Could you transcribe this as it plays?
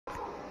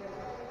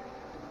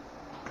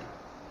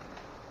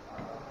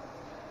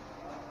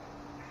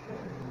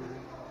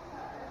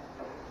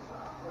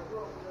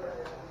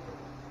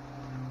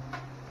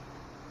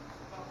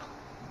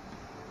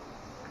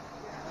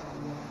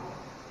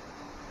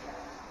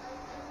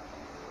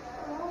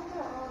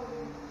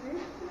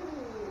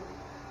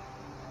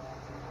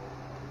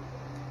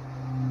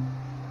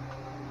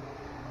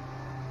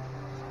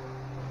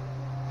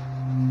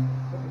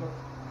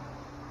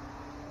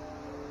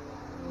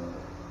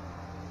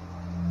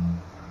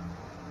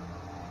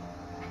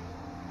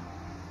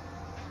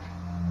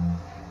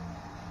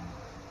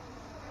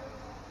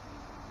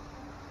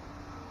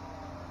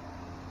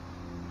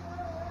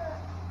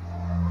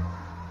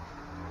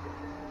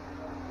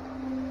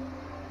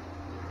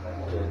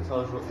and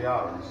tell us what they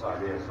are on the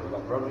side here. So we've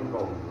got brown and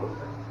gold.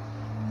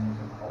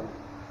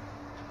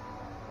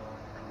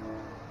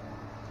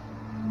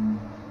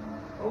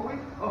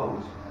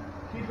 Oh,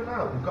 keep an eye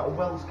out. We've got a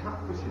Wells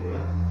catfish in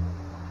here.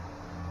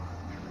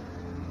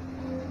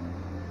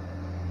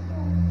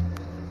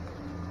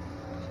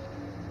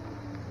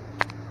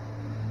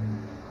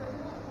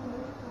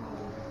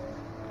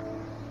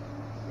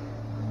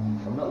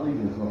 I'm not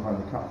leaving until I find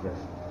the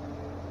catfish.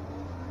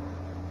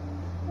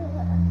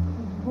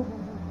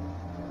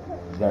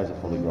 These guys are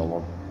fully grown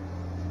on.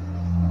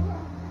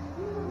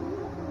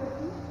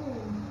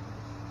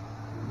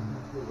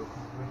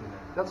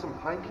 We had some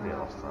pike in here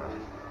last time.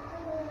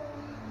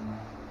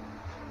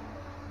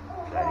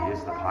 There he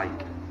is, the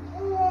pike.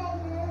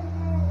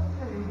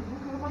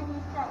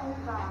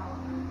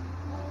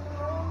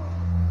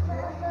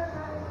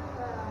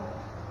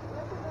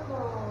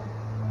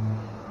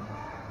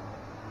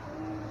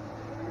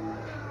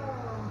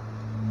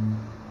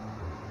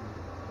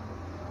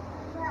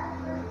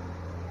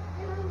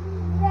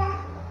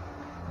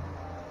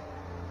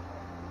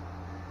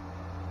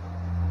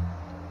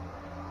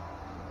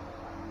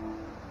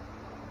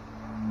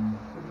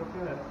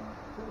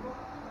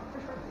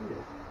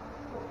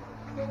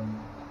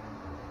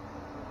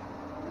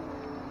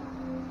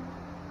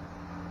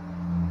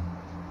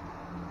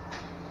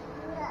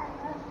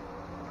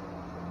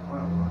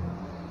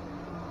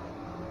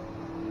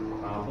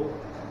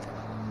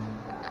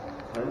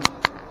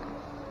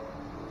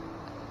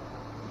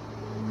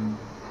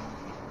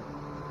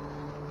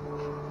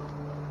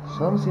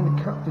 So I haven't seen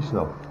the catfish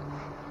though.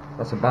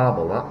 That's a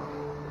barbel, that.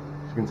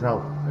 As you can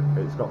tell,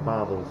 it's got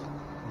barbels.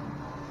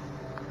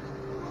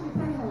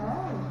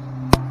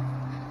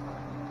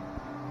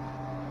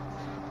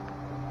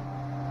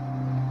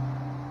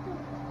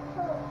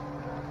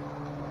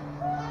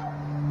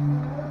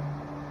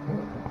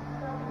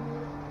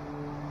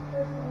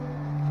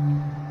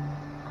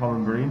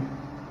 Common bream.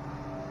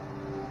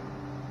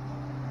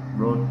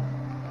 Run.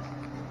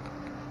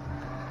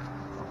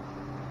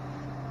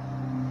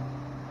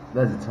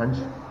 There's a tench.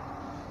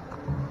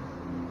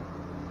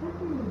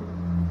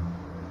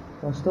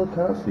 I still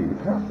can't see the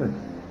catfish.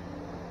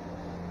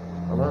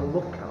 I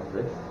love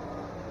catfish.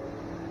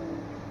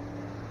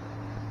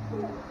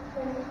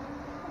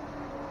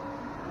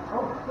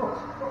 Oh,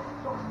 ducks.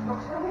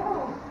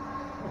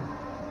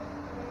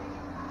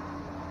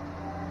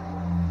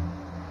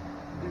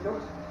 Big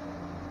ducks?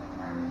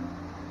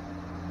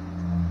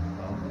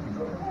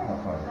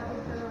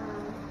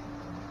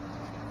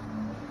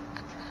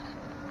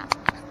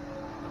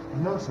 You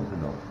know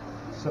something though?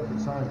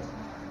 Separate sides.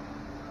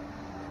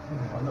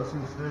 I've not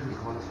seen the sturgeon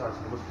come on the side, so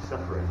they must be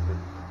separated.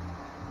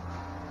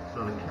 So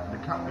the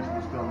catfish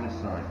must be on this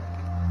side.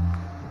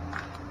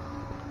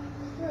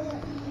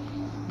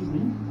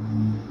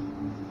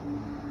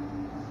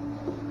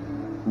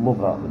 Love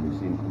that when you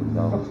see him coming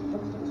down.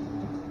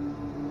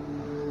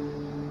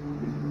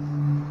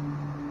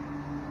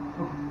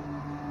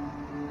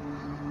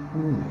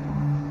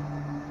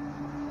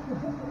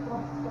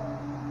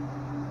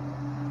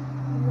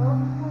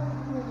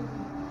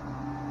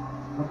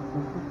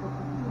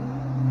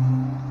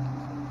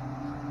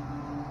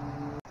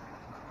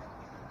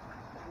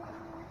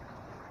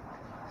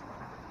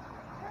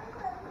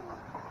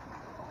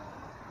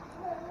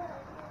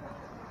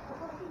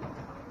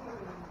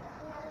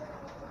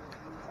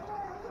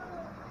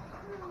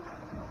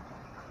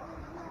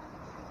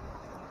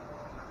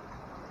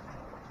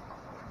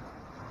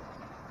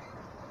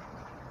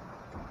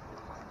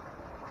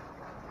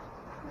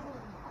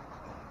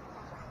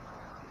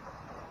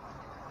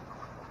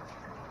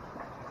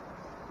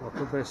 Look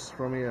at this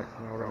from here.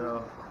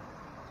 No.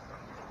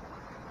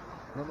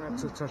 Not meant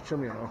to touch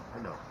them, you know. I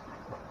know.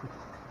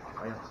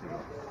 I have to.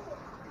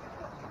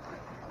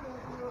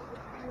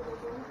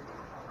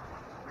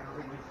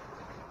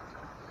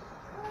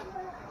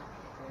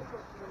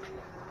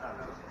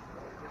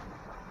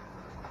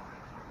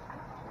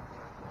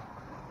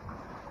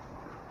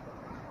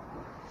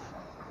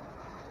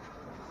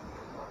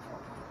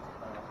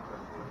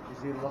 You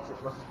see lots of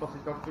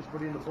spotted dogfish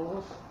buddy in the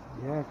bowls?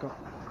 Yeah, I've got.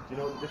 Do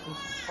you know the difference?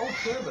 Oh,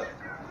 turbot!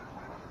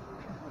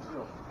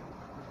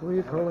 What are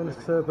you calling this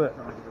turbot?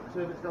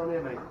 Turbot's down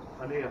here, mate.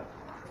 And here.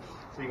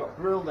 So you've got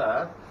brill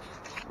there,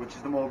 which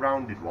is the more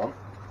rounded one.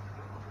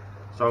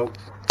 So,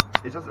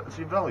 it does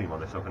see volume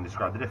on it, so I can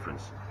describe the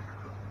difference.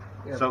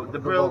 Yeah, so the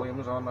brill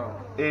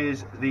on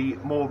is the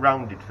more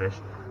rounded fish,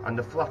 and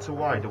the flatter,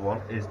 wider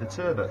one is the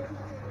turbot.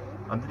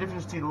 And the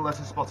difference between the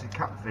lesser spotted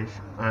catfish,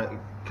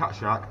 cat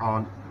shark,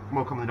 are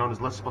more commonly known as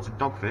lesser spotted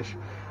dogfish,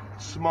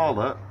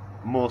 smaller,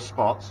 more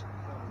spots,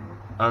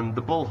 and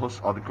the bullhuss,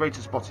 or the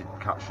greater spotted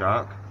cat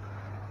shark,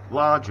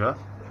 larger,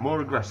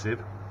 more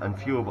aggressive, and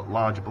fewer but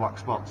larger black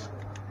spots.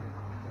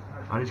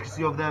 And as you can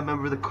see over there, a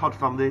member of the cod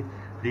family,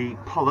 the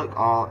pollock,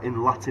 or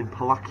in Latin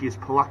Pelagius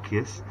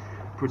pelagius,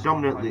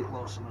 predominantly.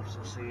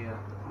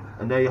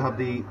 And there you have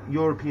the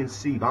European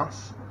sea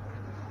bass,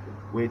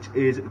 which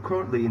is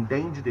currently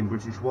endangered in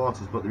British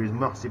waters, but there is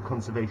massive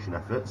conservation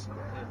efforts.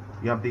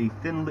 You have the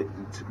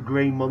thin-lipped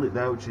grey mullet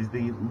there, which is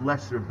the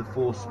lesser of the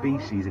 4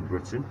 species in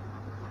Britain.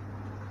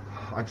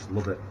 I just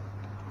love it.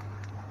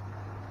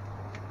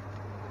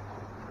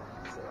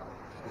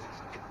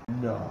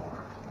 No.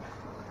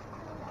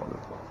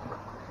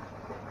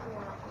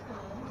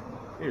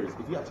 Here, if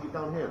you had to get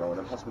down here though and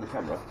then pass me the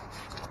camera.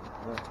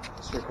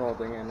 It's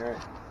recording in, right?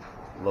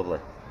 Lovely.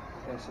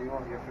 Yeah, so you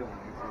want your film,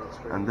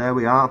 And there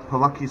we are,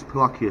 Polachius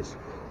polachius,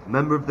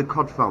 member of the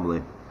cod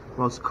family.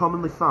 Most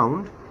commonly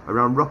found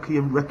around rocky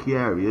and wrecky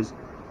areas,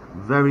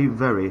 very,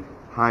 very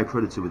high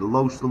predator with a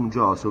low slung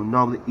jaw, so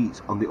normally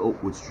eats on the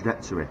upwards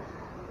trajectory.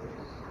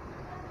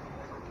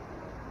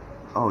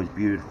 Oh, he's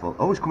beautiful.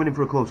 Oh, he's coming in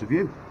for a closer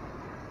view.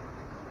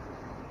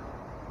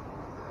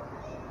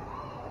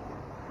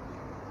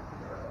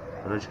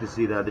 And as you can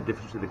see there, the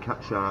difference with the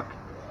cat shark.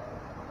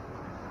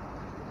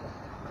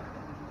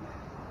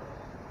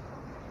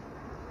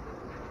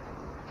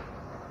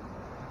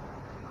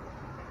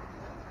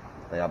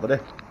 There you are, buddy.